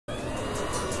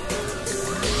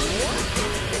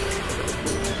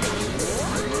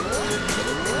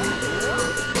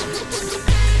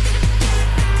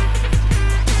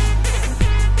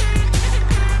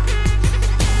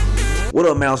What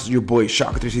up, man? This is your boy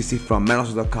Shocker360 from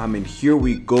Maddenallstars.com, and here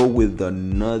we go with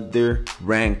another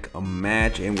rank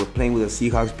match, and we're playing with the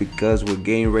Seahawks because we're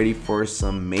getting ready for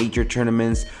some major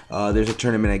tournaments. There's a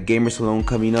tournament at Gamers Alone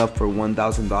coming up for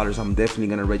 $1,000. I'm definitely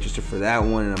gonna register for that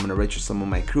one, and I'm gonna register some of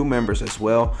my crew members as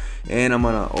well. And I'm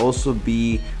gonna also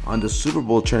be on the Super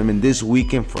Bowl tournament this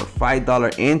weekend for a $5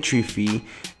 entry fee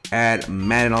at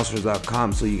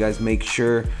Maddenallstars.com. So you guys make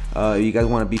sure you guys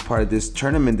want to be part of this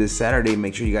tournament this Saturday.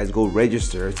 Make sure you guys go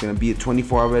register. It's gonna be a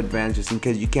 24-hour advance, just in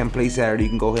case you can't play Saturday. You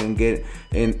can go ahead and get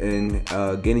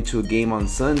into a game on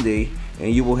Sunday,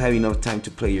 and you will have enough time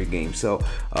to play your game. So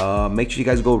make sure you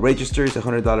guys go register. It's a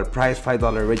 $100 prize,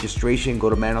 $5 registration. Go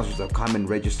to Maddenallstars.com and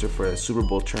register for a Super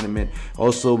Bowl tournament.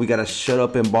 Also, we got a shut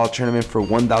up and ball tournament for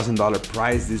 $1,000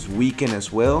 prize this weekend as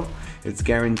well. It's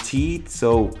guaranteed.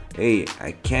 So hey,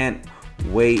 I can't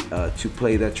wait to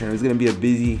play that tournament. It's gonna be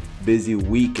a busy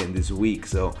weekend this week.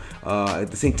 So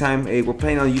at the same time, hey, we're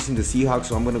planning on using the Seahawks,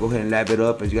 so I'm gonna go ahead and lab it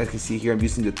up. As you guys can see here, I'm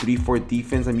using the 3-4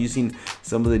 defense. I'm using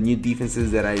some of the new defenses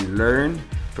that I learned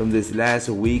from this last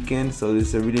weekend. So this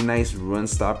is a really nice run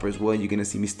stopper as well. You're gonna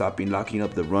see me locking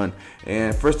up the run.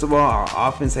 And first of all, our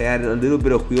offense, I added a little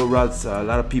bit of wheel routes. A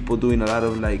lot of people doing a lot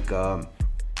of like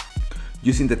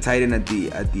using the tight end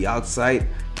at the outside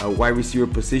wide receiver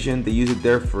position. They use it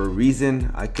there for a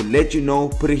reason. I could let you know,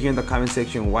 put it here in the comment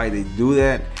section why they do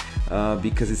that,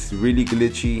 because it's really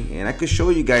glitchy, and I could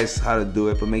show you guys how to do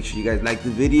it. But make sure you guys like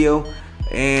the video,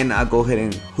 and I'll go ahead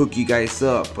and hook you guys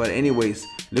up. But anyways,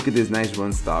 look at this nice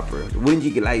run stopper. Wouldn't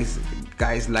you guys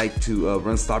like to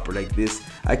run stopper like this?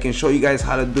 I can show you guys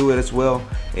how to do it as well.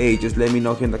 Hey, just let me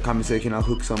know here in the comment section. I'll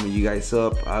hook some of you guys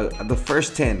up. The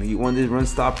first 10 you want this run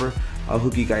stopper, I'll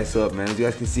hook you guys up, man. As you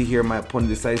guys can see here, my opponent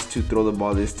decides to throw the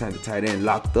ball this time. The tight end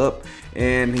locked up,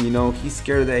 and you know he's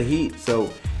scared of that heat, so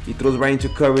he throws right into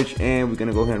coverage, and we're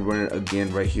gonna go ahead and run it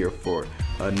again right here for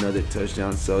another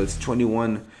touchdown. So it's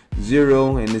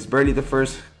 21-0, and it's barely the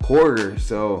first quarter.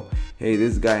 So hey,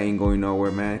 this guy ain't going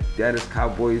nowhere, man. Dallas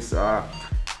Cowboys are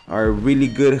a really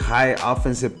good high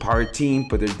offensive power team,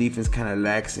 but their defense kind of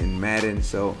lacks in Madden.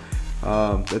 So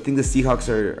I think the Seahawks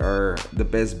are the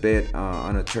best bet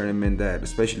on a tournament that,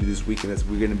 especially this weekend, as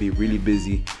we're gonna be really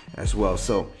busy as well.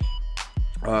 So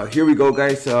here we go,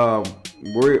 guys.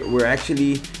 We're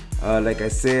actually like I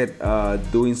said,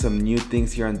 doing some new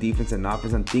things here on defense and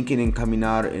offense. I'm thinking in coming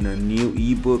out in a new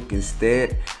ebook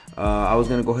instead. I was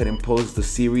gonna go ahead and post the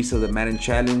series of the Madden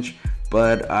Challenge,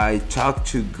 but I talked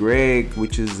to Greg,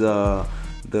 which is the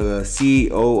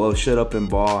CEO of Shut Up and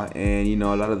Ball, and you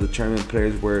know, a lot of the tournament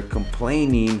players were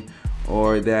complaining,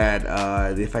 or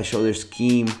that if I show their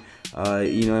scheme,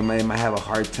 you know, I might have a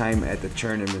hard time at the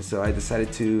tournament. So I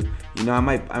decided to, you know, I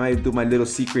might do my little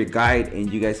secret guide,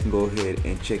 and you guys can go ahead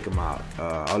and check them out.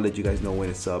 I'll let you guys know when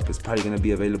it's up. It's probably gonna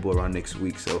be available around next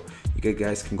week, so you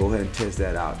guys can go ahead and test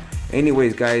that out.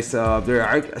 Anyways, guys, there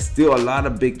are still a lot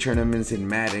of big tournaments in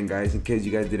Madden, guys, in case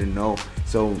you guys didn't know.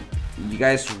 So you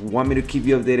guys want me to keep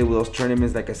you updated with those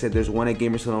tournaments? Like I said, there's one at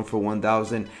Gamers Alone for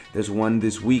 1,000. There's one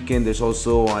this weekend. There's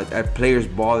also at Players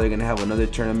Ball, they're gonna have another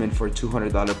tournament for a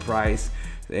 $200 prize,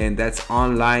 and that's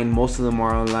online. Most of them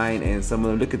are online, and some of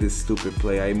them, look at this stupid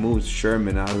play. I moved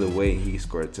Sherman out of the way, he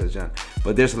scored a touchdown.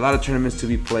 But there's a lot of tournaments to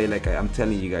be played, like I'm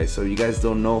telling you guys. So you guys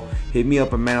don't know, hit me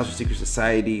up at Maddenallstars Secret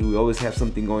Society. We always have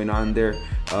something going on there,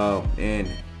 and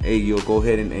hey, you'll go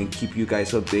ahead and keep you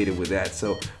guys updated with that.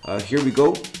 So here we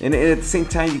go, and at the same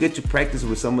time, you get to practice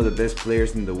with some of the best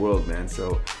players in the world, man.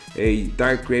 So hey,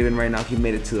 Dark Raven right now, he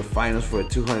made it to the finals for a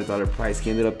 $200 prize. He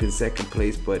ended up in second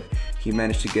place, but he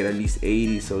managed to get at least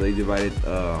 80. So they divided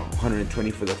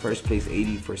 120 for the first place,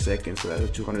 80 for second. So that's a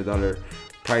 $200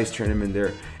 prize tournament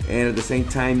there. And at the same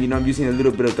time, you know, I'm using a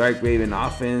little bit of Dark Raven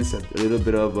offense, a little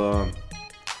bit of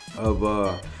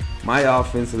my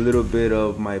offense, a little bit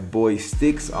of my boy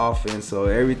Sticks offense. So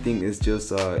everything is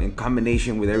just in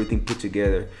combination with everything put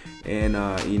together, and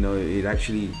you know, it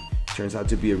actually turns out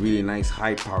to be a really nice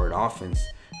high-powered offense,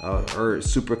 or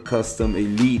super custom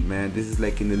elite, man. This is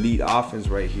like an elite offense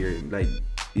right here, like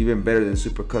even better than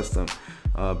super custom,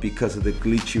 because of the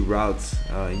glitchy routes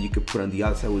you could put on the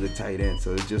outside with the tight end.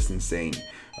 So it's just insane.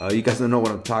 You guys don't know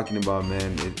what I'm talking about,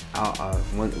 man.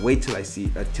 Wait till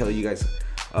I tell you guys,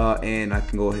 and I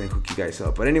can go ahead and hook you guys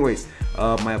up. But anyways,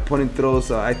 my opponent throws,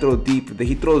 I throw deep.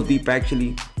 He throws deep,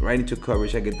 actually, right into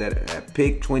coverage. I get that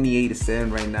pick,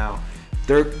 28-7 right now,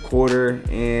 third quarter,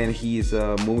 and he's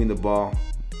moving the ball,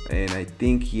 and I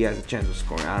think he has a chance of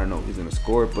scoring. I don't know if he's gonna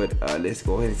score, but let's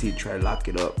go ahead and see, try to lock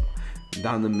it up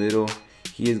down the middle.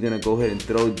 He is gonna go ahead and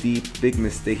throw deep. Big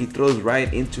mistake. He throws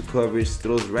right into coverage,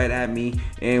 throws right at me,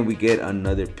 and we get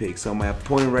another pick. So my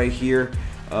opponent right here,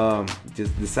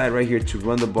 just decide right here to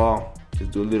run the ball.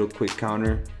 Just do a little quick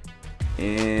counter,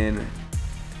 and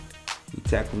he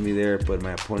tackled me there, but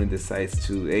my opponent decides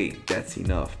to, hey, that's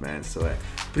enough, man. So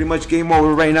pretty much game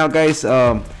over right now, guys.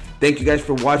 Thank you guys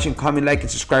for watching. Comment, like, and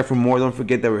subscribe for more. Don't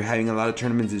forget that we're having a lot of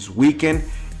tournaments this weekend,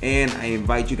 and I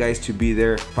invite you guys to be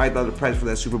there. $5 prize for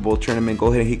that Super Bowl tournament. Go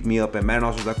ahead and hit me up at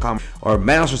Maddenallstars.com or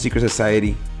Madden Allstars Secret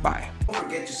Society. Bye. Don't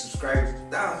forget to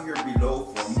subscribe down here below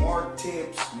for more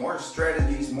tips, more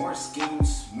strategies, more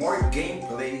schemes, more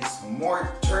gameplays,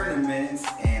 more tournaments,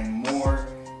 and more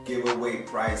giveaway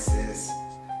prizes.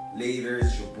 Later,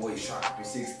 it's your boy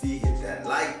Shock360. Hit that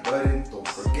like button. Don't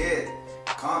forget,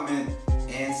 comment,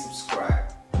 and subscribe.